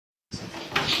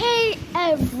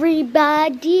Hi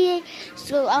everybody.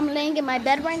 So I'm laying in my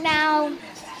bed right now.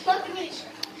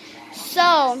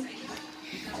 So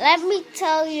let me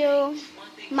tell you,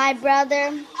 my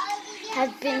brother has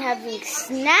been having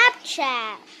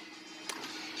Snapchat.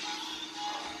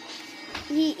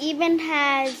 He even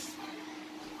has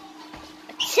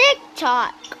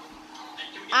TikTok.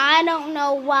 I don't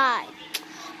know why,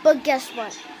 but guess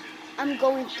what? I'm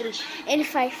going through. And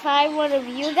if I find one of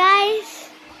you guys,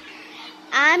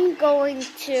 I'm going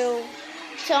to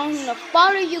tell him to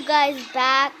follow you guys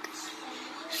back.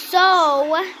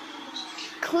 So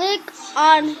click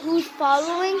on who's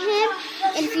following him.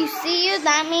 And if you see you,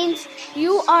 that means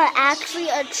you are actually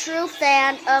a true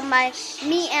fan of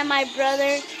me and my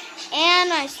brother and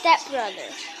my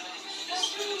stepbrother.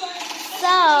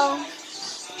 So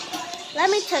let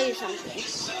me tell you something.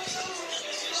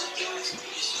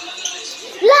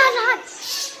 Lana,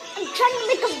 I'm trying to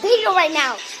make a video right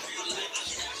now.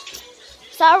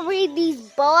 Sorry, these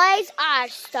boys are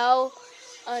so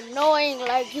annoying.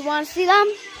 Like, you want to see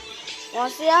them?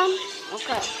 Want to see them?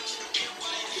 Okay.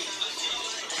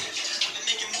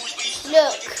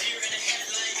 Look.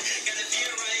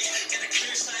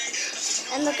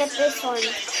 And look at this one.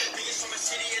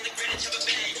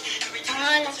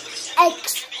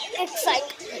 It's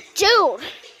like, dude,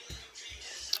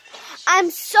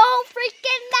 I'm so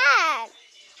freaking mad.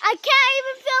 I can't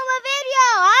even film a video.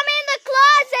 I'm in the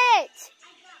closet.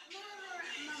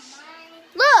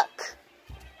 Look.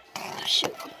 Oh,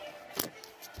 shoot.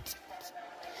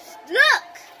 Look.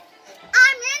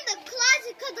 I'm in the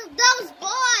closet because of those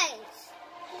boys.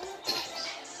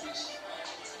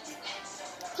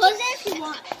 Close it if you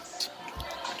want.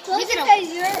 Close it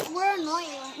because we're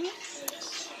annoying.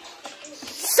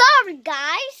 Sorry,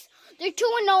 guys. They're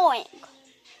too annoying.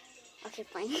 Okay,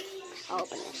 fine. I'll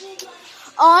open it.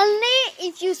 Only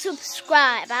if you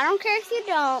subscribe. I don't care if you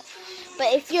don't.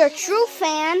 But if you're a true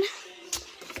fan,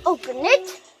 open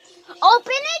it.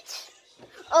 Open it.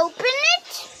 Open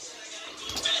it.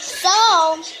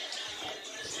 So,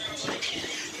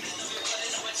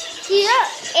 here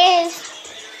is.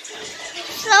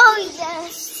 So,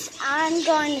 yes, I'm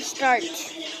going to start.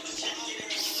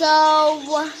 So,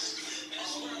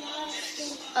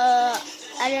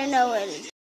 I don't know what it is.